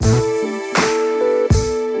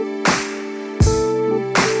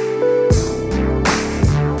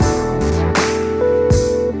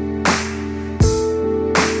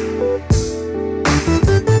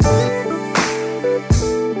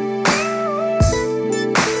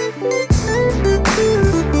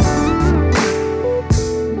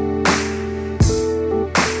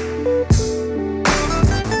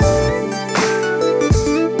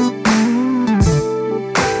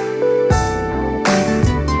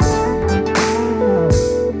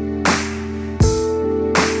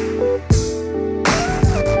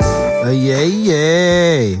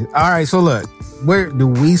All right, so look, where do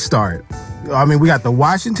we start? I mean, we got the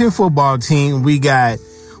Washington football team. We got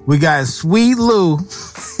Sweet Lou.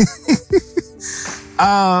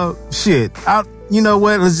 You know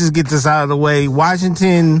what? Let's just get this out of the way.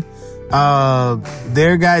 Washington,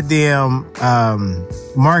 their goddamn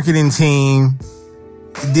marketing team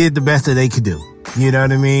did the best that they could do. You know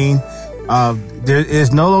what I mean? There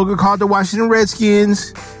is no longer called the Washington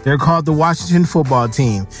Redskins. They're called the Washington football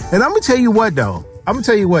team. And I'm going to tell you what, though.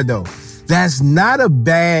 That's not a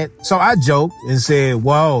bad... So I joked and said,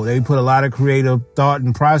 whoa, they put a lot of creative thought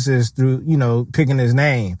and process through, picking his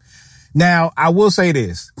name. Now, I will say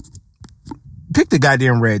this. Pick the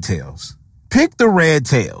goddamn Red Tails. Pick the Red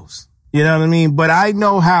Tails. You know what I mean? But I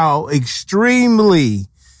know how extremely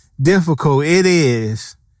difficult it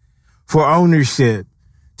is for ownership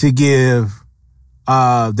to give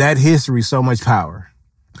that history so much power.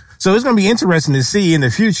 So it's going to be interesting to see in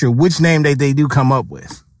the future which name they do come up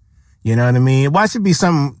with. You know what I mean? Why should be it's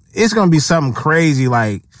going to be something crazy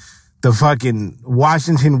like the fucking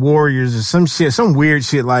Washington Warriors or some weird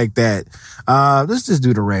shit like that. Let's just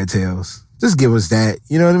do the Red Tails. Just give us that.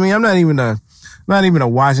 You know what I mean? I'm not even a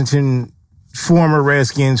Washington former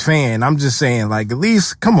Redskins fan. I'm just saying, like, at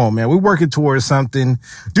least, come on, man. We're working towards something.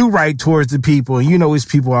 Do right towards the people. And you know which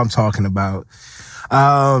people I'm talking about.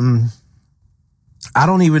 I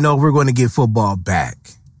don't even know if we're going to get football back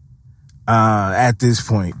at this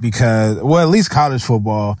point because, well, at least college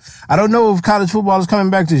football. I don't know if college football is coming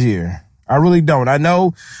back this year. I really don't. I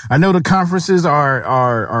know the conferences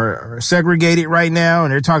are segregated right now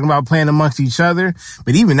and they're talking about playing amongst each other,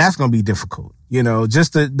 but even that's going to be difficult.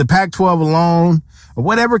 Just the Pac-12 alone or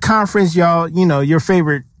whatever conference your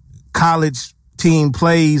favorite college team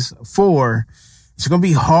plays for, it's going to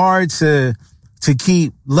be hard to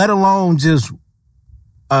keep, let alone just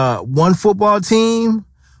one football team,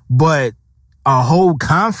 but a whole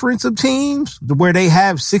conference of teams where they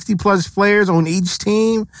have 60 plus players on each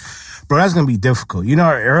team. Bro, that's going to be difficult.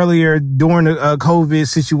 Earlier during the COVID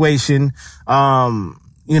situation,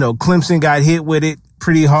 Clemson got hit with it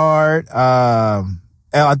pretty hard. I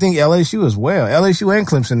think LSU as well. LSU and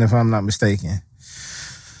Clemson, if I'm not mistaken.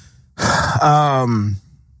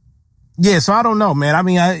 Yeah, so I don't know, man. I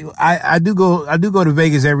mean, I do go to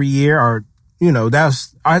Vegas every year, or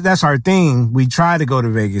that's our thing. We try to go to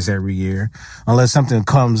Vegas every year unless something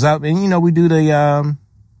comes up, and we do the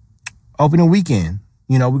opening weekend.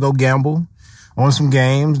 We go gamble on some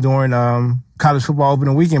games during college football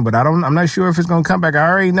opening weekend, but I'm not sure if it's going to come back. I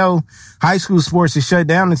already know high school sports is shut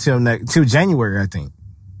down until January, I think.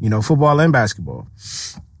 Football and basketball.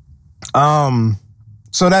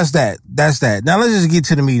 So that's that. Now let's just get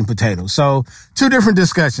to the meat and potatoes. So two different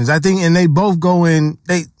discussions, I think, and they both go in,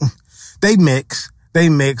 they mix.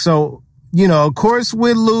 So, of course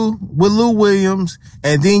with Lou Williams,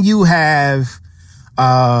 and then you have,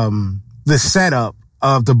 the setup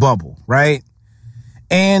of the bubble, right?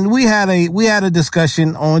 And we had a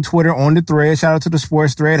discussion on Twitter, on the thread. Shout out to the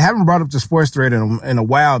sports thread. Haven't brought up the sports thread in a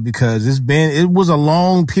while because it was a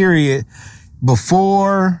long period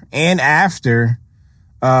before and after,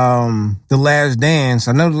 The Last Dance.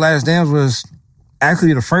 I know The Last Dance was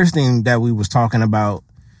actually the first thing that we was talking about,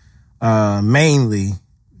 mainly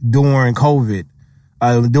during COVID,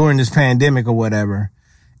 during this pandemic or whatever.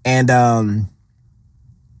 And,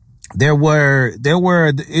 it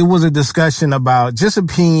was a discussion about just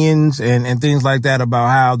opinions and things like that about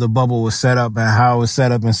how the bubble was set up and how it was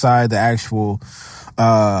set up inside the actual,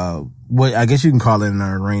 what I guess you can call it an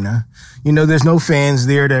arena. There's no fans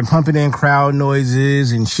there. They're pumping in crowd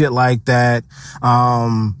noises and shit like that.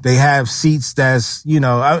 They have seats that's,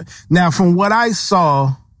 now from what I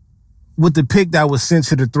saw with the pic that was sent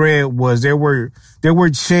to the thread was there were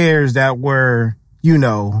chairs that were,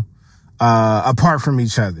 apart from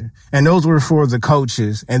each other. And those were for the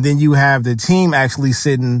coaches. And then you have the team actually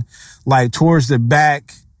sitting like towards the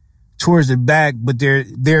back, but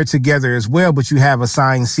they're together as well, but you have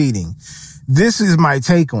assigned seating. This is my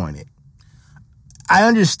take on it. I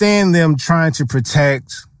understand them trying to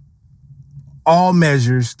protect all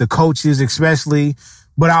measures, the coaches especially,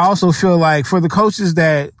 but I also feel like for the coaches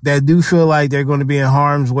that do feel like they're going to be in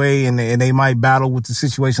harm's way and they might battle with the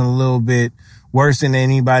situation a little bit worse than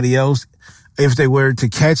anybody else if they were to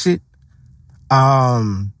catch it.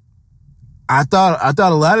 I thought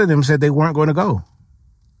a lot of them said they weren't going to go.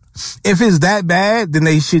 If it's that bad, then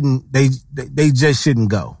they just shouldn't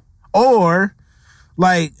go. Or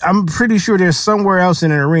like, I'm pretty sure there's somewhere else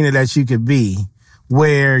in an arena that you could be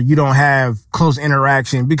where you don't have close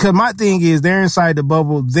interaction, because my thing is they're inside the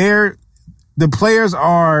bubble. The players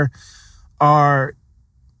are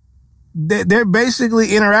they're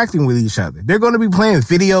basically interacting with each other. They're going to be playing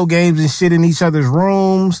video games and shit in each other's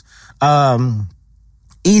rooms,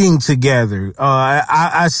 eating together.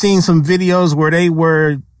 I've seen some videos where they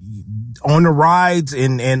were on the rides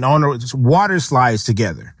and on the water slides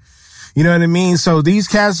together. You know what I mean? So these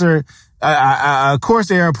cats are, of course,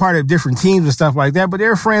 they are a part of different teams and stuff like that, but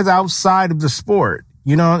they're friends outside of the sport,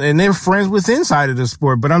 you know, and they're friends with inside of the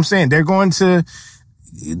sport. But I'm saying boys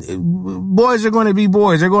are going to be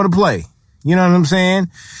boys. They're going to play. You know what I'm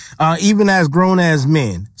saying? Even as grown as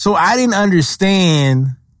men. So I didn't understand.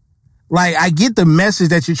 Like, I get the message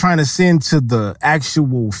that you're trying to send to the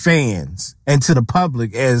actual fans and to the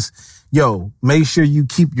public as, yo, make sure you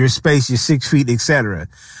keep your space, your 6 feet, etc.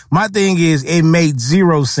 My thing is, it made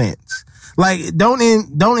zero sense. Like, don't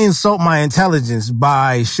insult my intelligence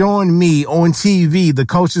by showing me on TV the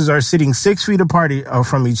coaches are sitting 6 feet apart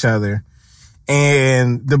from each other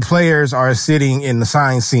and the players are sitting in the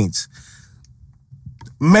assigned seats.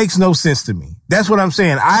 Makes no sense to me. That's what I'm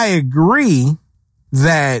saying. I agree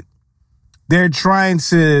that they're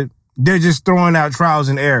just throwing out trials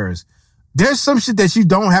and errors. There's some shit that you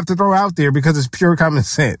don't have to throw out there because it's pure common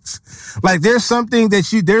sense. Like, there's some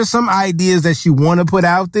ideas that you want to put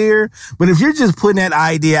out there, but if you're just putting that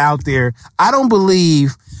idea out there, I don't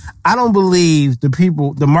believe the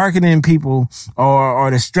people, the marketing people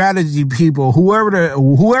or the strategy people,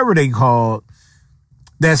 whoever they call,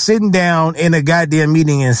 that's sitting down in a goddamn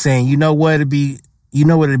meeting and saying, you know what it'd be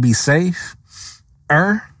safe?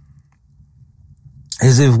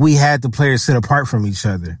 Is if we had the players sit apart from each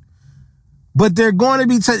other. But they're going to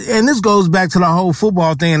be, and this goes back to the whole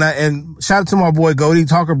football thing. And shout out to my boy Goldie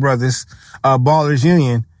Talker Brothers, Ballers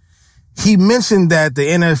Union. He mentioned that the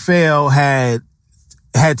NFL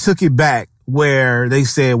had took it back where they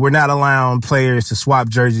said we're not allowing players to swap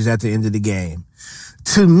jerseys at the end of the game.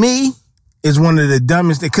 To me, is one of the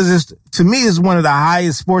dumbest, because to me is one of the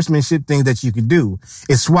highest sportsmanship things that you could do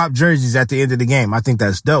is swap jerseys at the end of the game. I think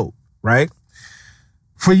that's dope, right?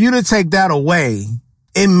 For you to take that away,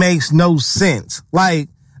 it makes no sense. Like,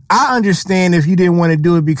 I understand if you didn't want to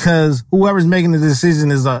do it because whoever's making the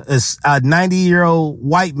decision is a 90-year-old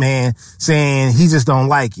white man saying he just don't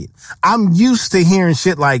like it. I'm used to hearing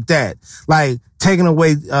shit like that, like taking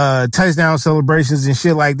away touchdown celebrations and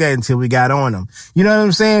shit like that until we got on them. You know what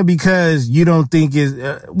I'm saying? Because you don't think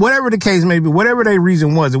whatever the case may be, whatever their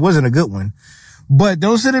reason was, it wasn't a good one. But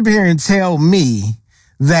don't sit up here and tell me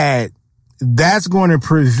that that's going to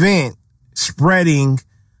prevent spreading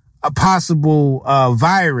a possible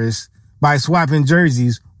virus by swapping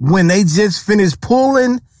jerseys when they just finished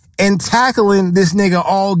pulling and tackling this nigga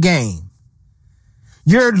all game.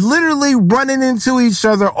 You're literally running into each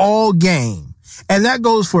other all game. And that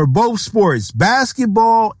goes for both sports,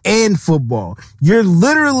 basketball and football. You're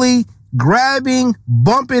literally grabbing,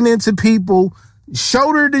 bumping into people,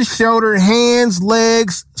 shoulder to shoulder, hands,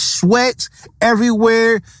 legs, sweat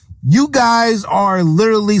everywhere. You guys are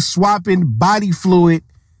literally swapping body fluid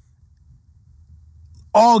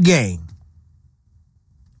all game.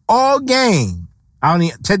 All game. I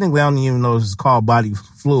don't even know if it's called body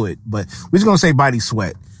fluid, but we're just going to say body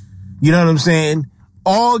sweat. You know what I'm saying?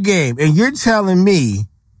 All game. And you're telling me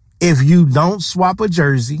if you don't swap a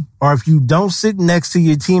jersey or if you don't sit next to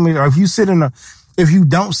your teammate or if you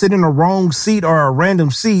don't sit in a wrong seat or a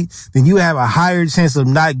random seat, then you have a higher chance of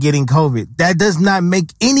not getting COVID. That does not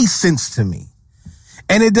make any sense to me.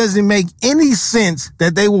 And it doesn't make any sense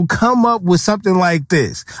that they will come up with something like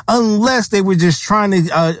this unless they were just trying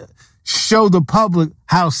to show the public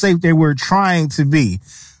how safe they were trying to be.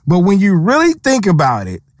 But when you really think about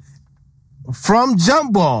it, from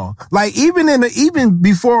jump ball, like even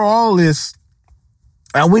before all this,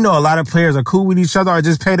 and we know a lot of players are cool with each other or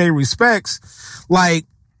just pay their respects. Like,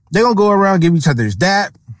 they're going to go around, give each other's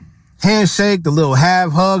dap, handshake, the little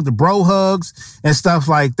half hug, the bro hugs and stuff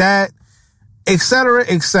like that, et cetera,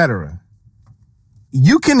 et cetera.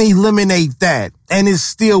 You can eliminate that and it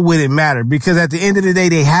still wouldn't matter because at the end of the day,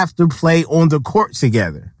 they have to play on the court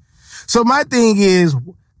together. So my thing is,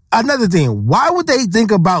 another thing, why would they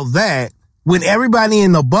think about that when everybody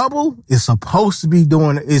in the bubble is supposed to be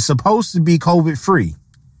COVID free?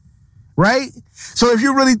 Right? So if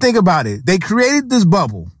you really think about it, they created this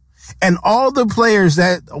bubble and all the players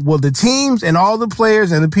the teams and all the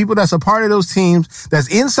players and the people that's a part of those teams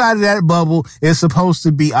that's inside of that bubble is supposed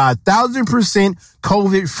to be 1,000%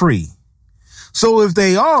 COVID free. So if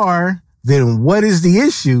they are, then what is the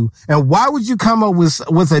issue? And why would you come up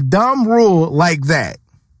with a dumb rule like that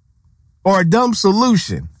or a dumb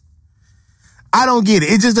solution? I don't get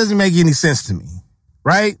it. It just doesn't make any sense to me,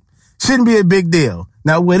 right? Shouldn't be a big deal.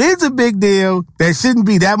 Now, what is a big deal that shouldn't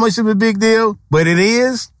be that much of a big deal, but it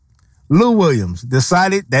is, Lou Williams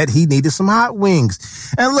decided that he needed some hot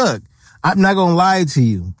wings. And look, I'm not going to lie to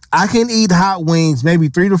you. I can eat hot wings maybe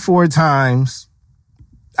 3 to 4 times.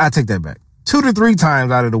 I take that back. 2 to 3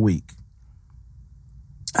 times out of the week.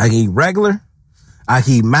 I can eat regular. I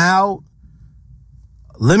can eat mild,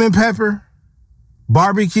 lemon pepper,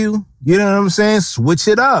 barbecue. You know what I'm saying? Switch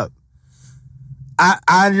it up.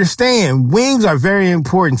 I understand wings are very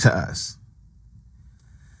important to us.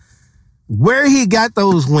 Where he got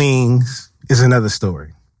those wings is another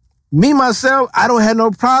story. Me, myself, I don't have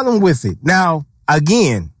no problem with it. Now,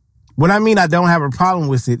 again, what I mean I don't have a problem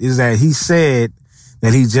with it is that he said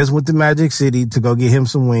that he just went to Magic City to go get him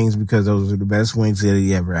some wings because those are the best wings that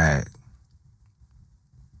he ever had.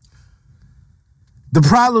 The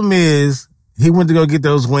problem is he went to go get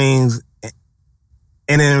those wings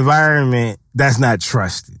in an environment that's not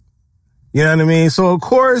trusted. You know what I mean? So, of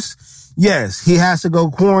course, yes, he has to go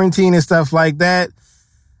quarantine and stuff like that.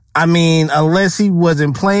 I mean, unless he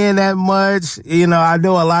wasn't playing that much, you know, I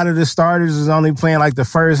know a lot of the starters is only playing like the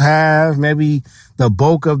first half, maybe the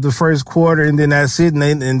bulk of the first quarter, and then that's it, and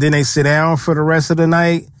then they sit down for the rest of the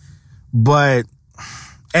night. But,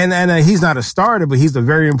 and he's not a starter, but he's a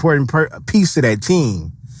very important piece to that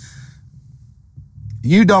team.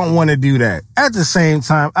 You don't want to do that. At the same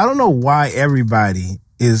time, I don't know why everybody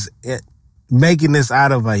is making this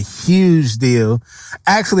out of a huge deal.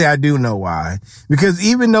 Actually, I do know why. Because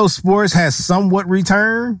even though sports has somewhat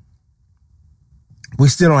returned, we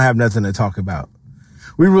still don't have nothing to talk about.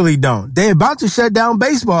 We really don't. They're about to shut down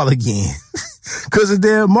baseball again. Because the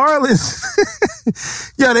damn Marlins.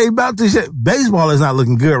 Yeah, they about to shut. Baseball is not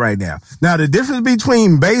looking good right now. Now, the difference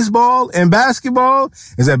between baseball and basketball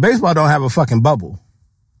is that baseball don't have a fucking bubble.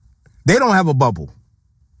 They don't have a bubble.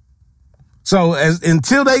 So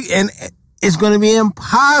until it's going to be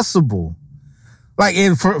impossible. Like,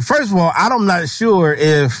 first of all, I'm not sure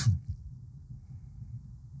if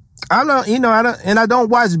I don't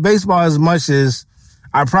watch baseball as much as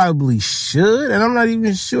I probably should, and I'm not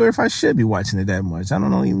even sure if I should be watching it that much. I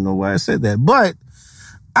don't even know why I said that, but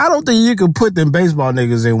I don't think you could put them baseball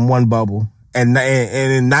niggas in one bubble and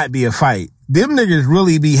not be a fight. Them niggas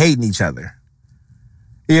really be hating each other,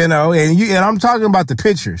 you know. And I'm talking about the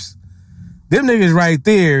pitchers. Them niggas right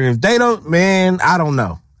there. If they don't, man, I don't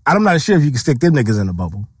know. I'm not sure if you can stick them niggas in a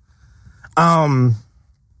bubble. At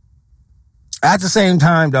the same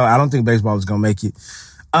time, though, I don't think baseball is gonna make it.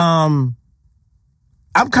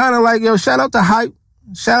 I'm kind of like, yo, shout out to Hype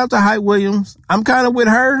Williams. I'm kind of with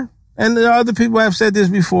her, and the other people have said this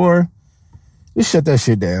before. Just shut that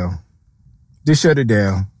shit down. Just shut it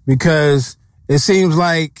down, because it seems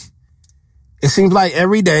like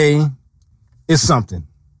every day is something.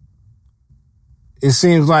 It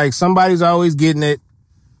seems like somebody's always getting it.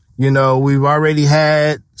 You know, we've already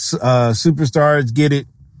had superstars get it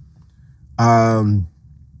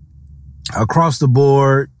across the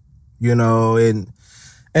board, you know, and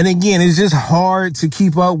again, it's just hard to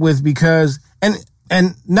keep up with because, and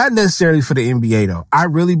not necessarily for the NBA though. I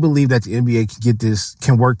really believe that the NBA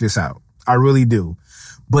can work this out. I really do.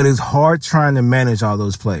 But it's hard trying to manage all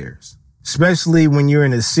those players, especially when you're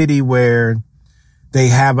in a city where they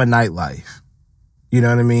have a nightlife. You know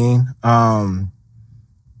what I mean?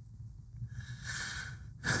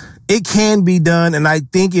 It can be done, and I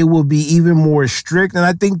think it will be even more strict, and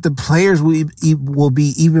I think the players will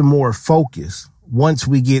be even more focused once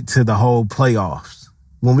we get to the whole playoffs.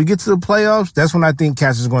 When we get to the playoffs, that's when I think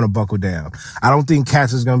cats is going to buckle down. I don't think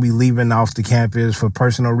cats is going to be leaving off the campus for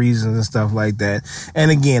personal reasons and stuff like that.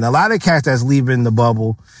 And again, a lot of cats that's leaving the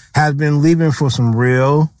bubble have been leaving for some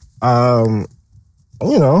real, you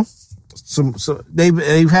know, so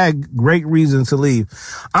they've had great reason to leave.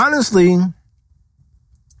 Honestly,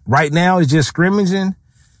 right now it's just scrimmaging.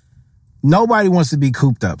 Nobody wants to be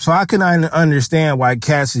cooped up. So I can understand why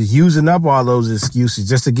cats is using up all those excuses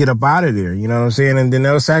just to get up out of there. You know what I'm saying? And then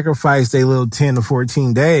they'll sacrifice their little 10 to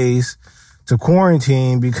 14 days to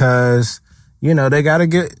quarantine because, you know, they got to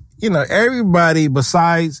get, you know, everybody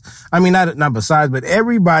besides, I mean, not besides, but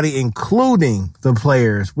everybody, including the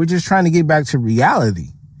players, we're just trying to get back to reality.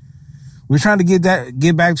 We're trying to get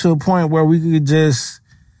back to a point where we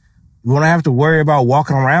won't have to worry about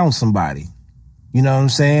walking around somebody. You know what I'm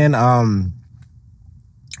saying?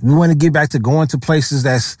 We want to get back to going to places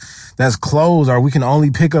that's closed, or we can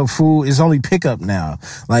only pick up food. It's only pickup now.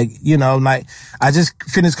 Like, you know, like I just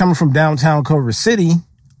finished coming from downtown Culver City.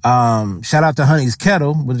 Shout out to Honey's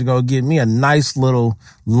Kettle, went to go get me a nice little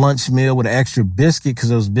lunch meal with an extra biscuit because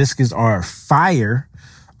those biscuits are fire.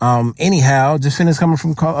 Anyhow, just finished coming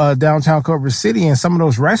from downtown Culver City, and some of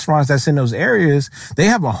those restaurants that's in those areas, they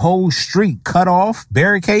have a whole street cut off,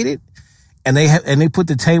 barricaded. And they put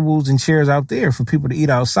the tables and chairs out there for people to eat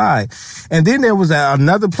outside. And then there was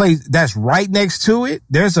another place that's right next to it.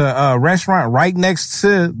 There's a restaurant right next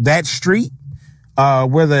to that street,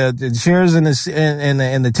 where the chairs and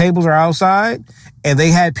the tables are outside, and they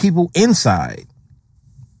had people inside.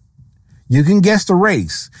 You can guess the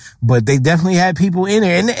race, but they definitely had people in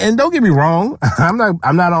there. And don't get me wrong, I don't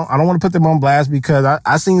want to put them on blast, because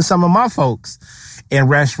I seen some of my folks in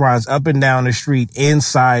restaurants up and down the street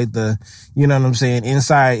inside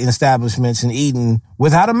inside establishments and eating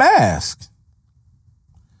without a mask.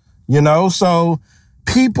 So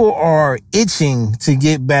people are itching to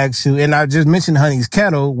get back to, and I just mentioned Honey's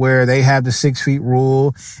Kettle, where they have the 6 feet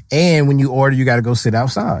rule. And when you order, you got to go sit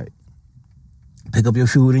outside. Pick up your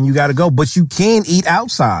food and you got to go, but you can eat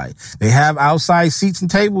outside. They have outside seats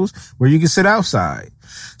and tables where you can sit outside.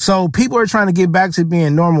 So people are trying to get back to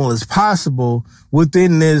being normal as possible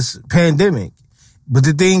within this pandemic. But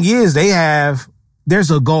the thing is,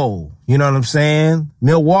 there's a goal. You know what I'm saying?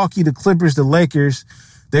 Milwaukee, the Clippers, the Lakers,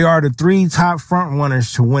 they are the 3 top front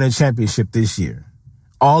runners to win a championship this year.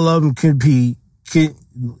 All of them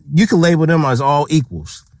you can label them as all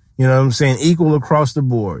equals. You know what I'm saying? Equal across the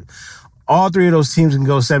board. All 3 of those teams can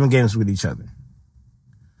go 7 games with each other.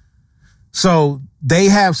 So they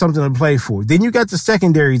have something to play for. Then you got the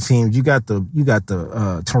secondary teams. You got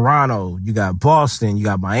the Toronto, you got Boston, you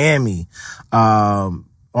got Miami. On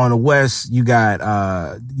the West, you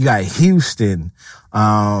got Houston.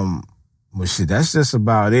 Well, shit, that's just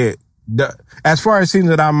about it. As far as teams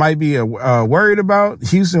that I might be worried about,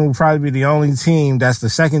 Houston will probably be the only team that's the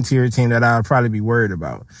second tier team that I'll probably be worried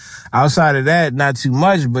about. Outside of that, not too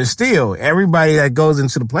much, but still, everybody that goes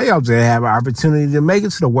into the playoffs, they have an opportunity to make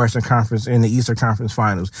it to the Western Conference and the Eastern Conference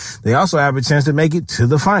Finals. They also have a chance to make it to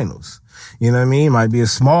the finals. You know what I mean? Might be a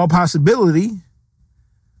small possibility,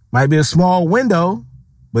 might be a small window,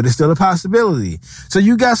 but it's still a possibility. So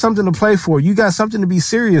you got something to play for. You got something to be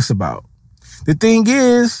serious about. The thing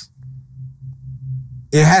is,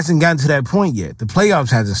 it hasn't gotten to that point yet. The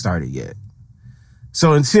playoffs hasn't started yet.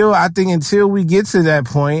 So until we get to that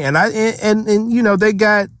point, and they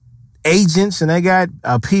got agents and they got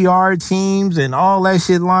PR teams and all that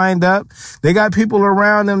shit lined up. They got people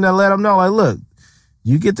around them that let them know, like, look,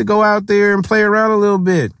 you get to go out there and play around a little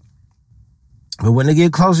bit. But when they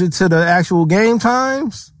get closer to the actual game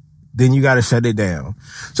times, then you got to shut it down.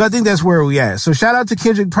 So I think that's where we at. So shout out to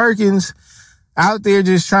Kendrick Perkins out there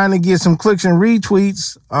just trying to get some clicks and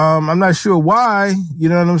retweets. I'm not sure why, you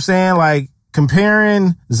know what I'm saying? Like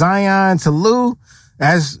comparing Zion to Lou,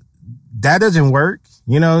 that doesn't work.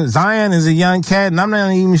 You know, Zion is a young cat and I'm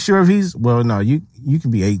not even sure if you can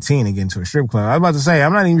be 18 and get into a strip club. I was about to say,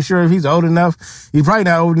 I'm not even sure if he's old enough. He's probably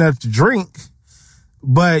not old enough to drink.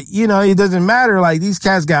 But, you know, it doesn't matter. Like, these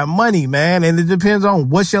cats got money, man. And it depends on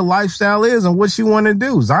what your lifestyle is and what you want to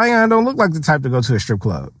do. Zion don't look like the type to go to a strip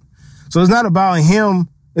club. So it's not about him.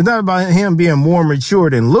 It's not about him being more mature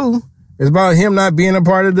than Lou. It's about him not being a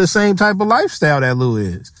part of the same type of lifestyle that Lou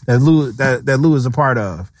is, that Lou is a part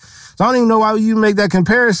of. So I don't even know why you make that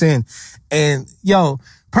comparison. And yo,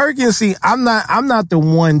 Perkins, see, I'm not the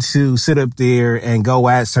one to sit up there and go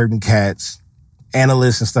at certain cats,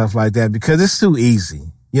 analysts and stuff like that, because it's too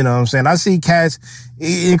easy. You know what I'm saying? I see cats,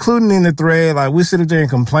 including in the thread, like we sit up there and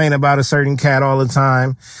complain about a certain cat all the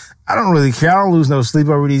time. I don't really care. I don't lose no sleep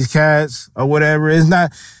over these cats or whatever. It's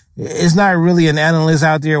not really an analyst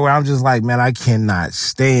out there where I'm just like, man, I cannot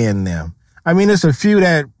stand them. I mean, it's a few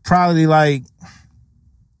that probably like,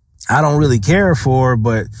 I don't really care for,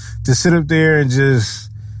 but to sit up there and just,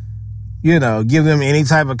 you know, give them any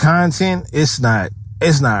type of content, it's not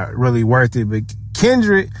really worth it. But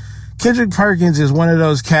Kendrick Perkins is one of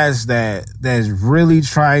those cats that's really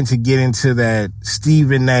trying to get into that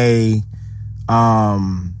Stephen A.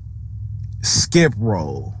 Skip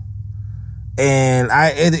role. And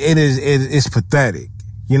it's pathetic.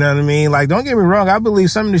 You know what I mean? Like, don't get me wrong. I believe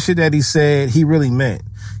some of the shit that he said, he really meant.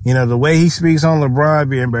 You know, the way he speaks on LeBron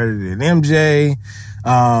being better than MJ,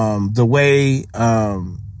 the way,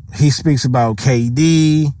 he speaks about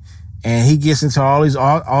KD, and he gets into all these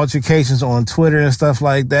altercations on Twitter and stuff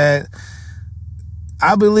like that.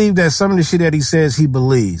 I believe that some of the shit that he says, he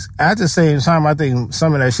believes. At the same time, I think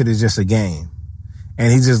some of that shit is just a game.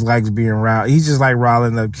 And he just likes being around. He just like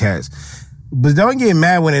riling up cats. But don't get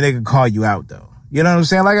mad when they can call you out, though. You know what I'm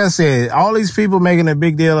saying? Like I said, all these people making a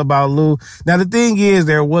big deal about Lou. Now, the thing is,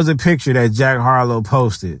 there was a picture that Jack Harlow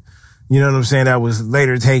posted. You know what I'm saying? That was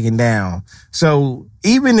later taken down. So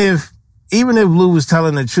even if Lou was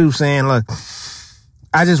telling the truth, saying, look,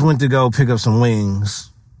 I just went to go pick up some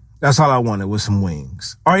wings That's all I wanted was some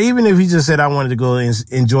wings. Or even if he just said I wanted to go and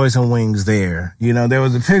enjoy some wings there. You know, there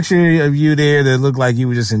was a picture of you there that looked like you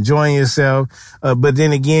were just enjoying yourself. But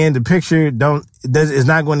then again, the picture is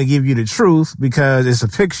not going to give you the truth because it's a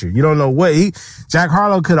picture. You don't know what Jack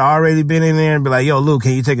Harlow could have already been in there and be like, yo, Luke,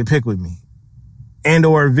 can you take a pic with me? And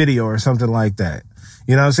or a video or something like that.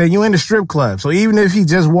 You know what I'm saying? You in the strip club. So even if he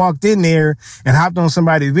just walked in there and hopped on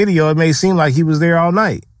somebody's video, it may seem like he was there all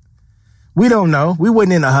night. We don't know. We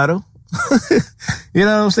wasn't in the huddle. You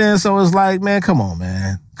know what I'm saying? So it's like, man, come on,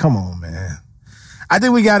 man. Come on, man. I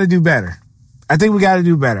think we got to do better.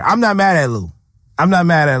 I'm not mad at Lou. I'm not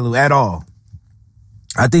mad at Lou at all.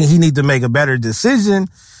 I think he needs to make a better decision.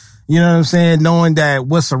 You know what I'm saying? Knowing that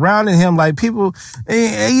what's surrounding him, like people,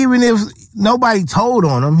 even if nobody told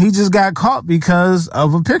on him, he just got caught because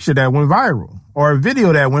of a picture that went viral or a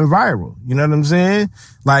video that went viral. You know what I'm saying?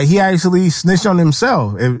 Like he actually snitched on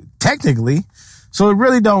himself, technically. So it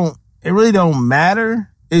really don't matter.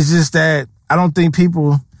 It's just that I don't think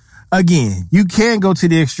people, again, you can't go to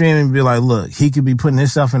the extreme and be like, look, he could be putting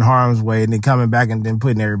himself in harm's way and then coming back and then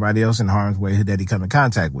putting everybody else in harm's way that he come in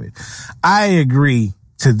contact with. I agree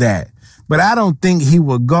to that. But I don't think he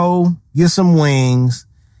would go get some wings.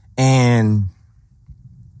 And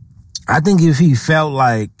I think if he felt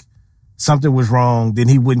like something was wrong, then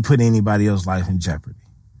he wouldn't put anybody else's life in jeopardy.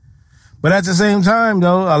 But at the same time,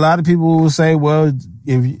 though, a lot of people will say, well,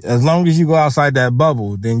 as long as you go outside that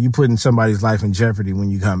bubble, then you're putting somebody's life in jeopardy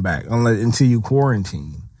when you come back, until you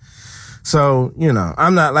quarantine. So, you know,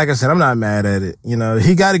 I'm not mad at it. You know,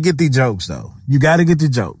 he got to get the jokes, though. You got to get the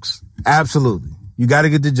jokes. Absolutely. You got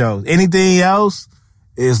to get the jokes. Anything else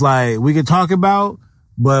is like we can talk about,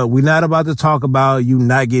 but we're not about to talk about you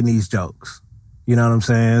not getting these jokes. You know what I'm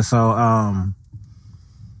saying? So,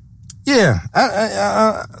 yeah,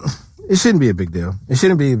 it shouldn't be a big deal. It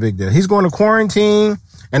shouldn't be a big deal. He's going to quarantine,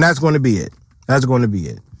 and that's going to be it. That's going to be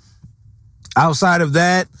it. Outside of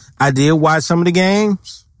that, I did watch some of the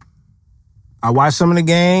games.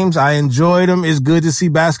 I enjoyed them. It's good to see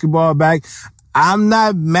basketball back. I'm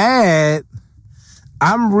not mad.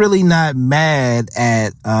 I'm really not mad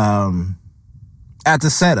at the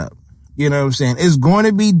setup. You know what I'm saying? It's going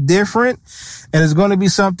to be different, and it's going to be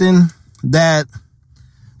something that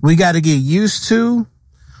we got to get used to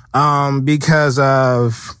because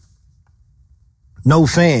of no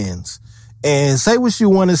fans. And say what you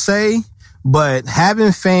want to say, but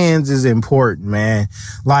having fans is important, man.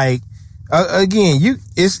 Like, again,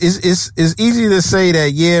 it's easy to say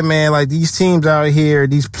that, yeah, man, like these teams out here,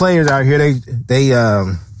 these players out here, they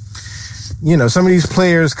you know, some of these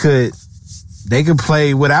players could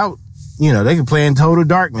play without, you know, they could play in total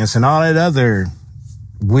darkness and all that other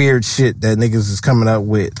weird shit that niggas is coming up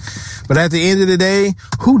with. But at the end of the day,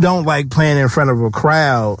 who don't like playing in front of a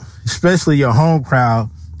crowd, especially your home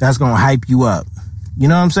crowd, that's going to hype you up? You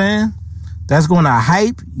know what I'm saying? That's going to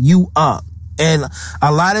hype you up. And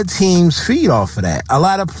a lot of teams feed off of that. A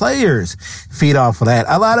lot of players feed off of that.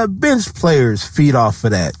 A lot of bench players feed off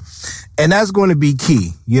of that. And that's going to be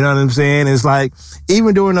key. You know what I'm saying? It's like,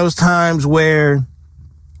 even during those times where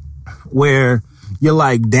you're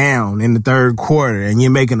like down in the third quarter and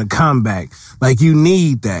you're making a comeback, like you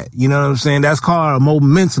need that. You know what I'm saying? That's called a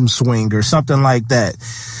momentum swing or something like that.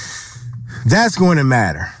 That's going to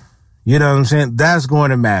matter. You know what I'm saying? That's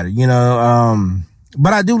going to matter. You know,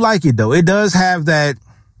 but I do like it, though. It does have that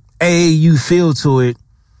AAU feel to it.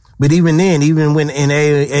 But even then, even when in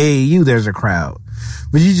AAU, there's a crowd.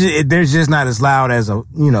 But they're just not as loud as a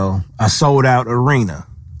sold out arena.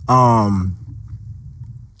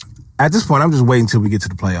 At this point, I'm just waiting until we get to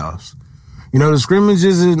the playoffs. You know, the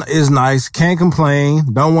scrimmages is nice. Can't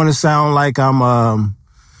complain. Don't want to sound like I'm,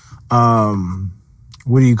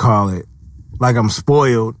 what do you call it? Like I'm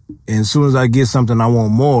spoiled. And as soon as I get something, I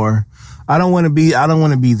want more. I don't want to be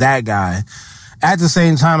that guy. At the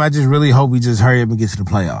same time, I just really hope we just hurry up and get to the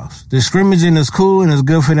playoffs. The scrimmaging is cool and it's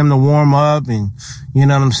good for them to warm up and, you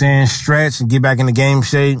know what I'm saying, stretch and get back into game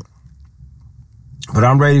shape. But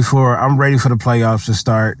I'm ready for the playoffs to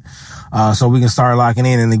start, so we can start locking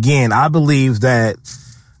in. And again, I believe that,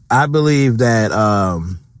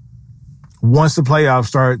 once the playoffs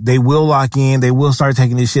start, they will lock in. They will start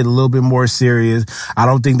taking this shit a little bit more serious. I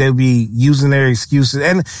don't think they'll be using their excuses.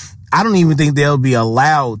 And I don't even think they'll be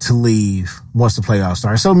allowed to leave once the playoffs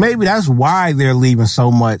start. So maybe that's why they're leaving so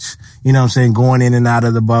much, you know what I'm saying, going in and out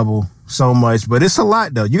of the bubble so much. But it's a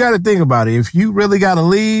lot, though. You got to think about it. If you really got to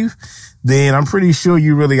leave, then I'm pretty sure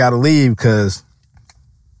you really got to leave, because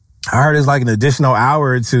I heard it's like an additional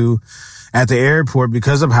hour or two at the airport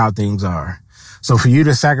because of how things are. So for you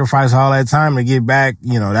to sacrifice all that time to get back,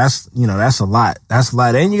 that's a lot. That's a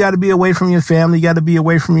lot. And you got to be away from your family. You got to be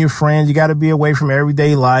away from your friends. You got to be away from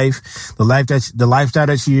everyday life, the lifestyle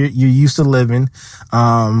that you're used to living.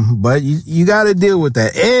 But you got to deal with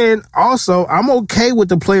that. And also, I'm okay with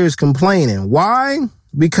the players complaining. Why?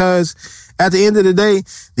 Because at the end of the day,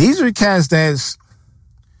 these are cats that's,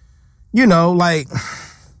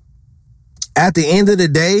 at the end of the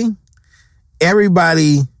day,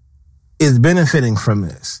 everybody is benefiting from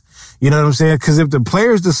this. You know what I'm saying? Because if the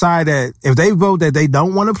players decide that if they vote that they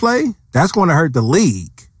don't want to play, that's going to hurt the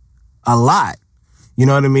league a lot. You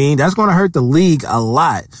know what I mean? That's going to hurt the league a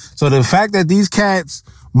lot. So the fact that these cats,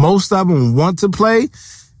 most of them want to play,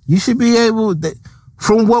 you should be able to,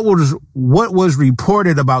 from what was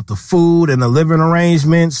reported about the food and the living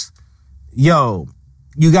arrangements, you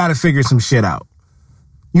got to figure some shit out.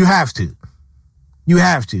 You have to.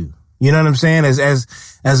 You know what I'm saying?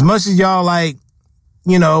 As much as y'all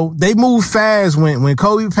they moved fast when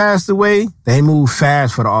Kobe passed away, they moved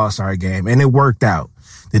fast for the All-Star game and it worked out.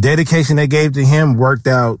 The dedication they gave to him worked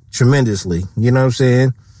out tremendously. You know what I'm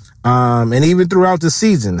saying? And even throughout the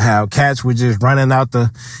season, how cats were just running out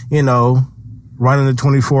running the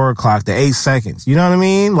 24 o'clock, the 8 seconds. You know what I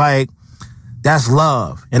mean? That's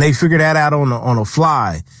love. And they figured that out on the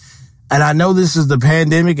fly. And I know this is the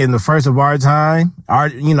pandemic and the first of our time,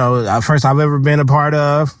 first I've ever been a part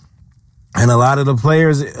of. And a lot of the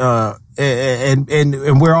players,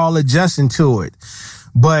 and we're all adjusting to it.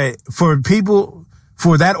 But for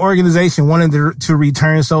that organization wanting to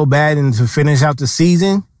return so bad and to finish out the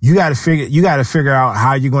season, you got to figure out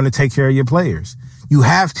how you're going to take care of your players. You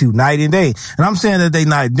have to, night and day. And I'm saying that they're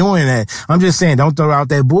not doing that. I'm just saying don't throw out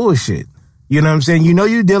that bullshit. You know what I'm saying?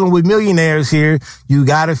 You're dealing with millionaires here. You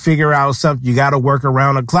got to figure out something. You got to work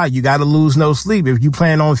around the clock. You got to lose no sleep. If you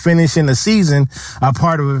plan on finishing the season, that's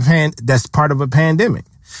part of a pandemic.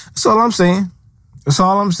 That's all I'm saying.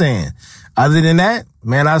 Other than that,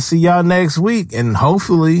 man, I'll see y'all next week. And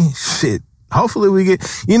hopefully we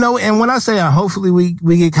get, and when I say hopefully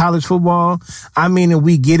we get college football, I mean that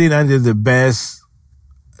we get it under the best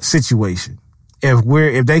situation.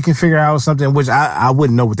 If they can figure out something, which I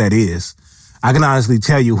wouldn't know what that is. I can honestly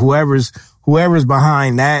tell you, whoever's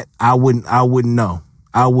behind that, I wouldn't know.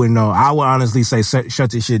 I would honestly say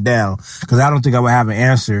shut this shit down because I don't think I would have an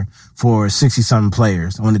answer for 60-something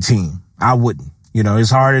players on the team. I wouldn't.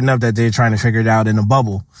 It's hard enough that they're trying to figure it out in a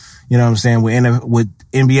bubble. You know what I'm saying? With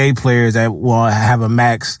NBA players that will have a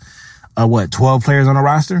max of 12 players on the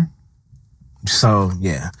roster. So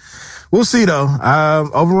yeah, we'll see though.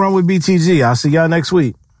 Overrun with BTG. I'll see y'all next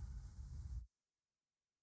week.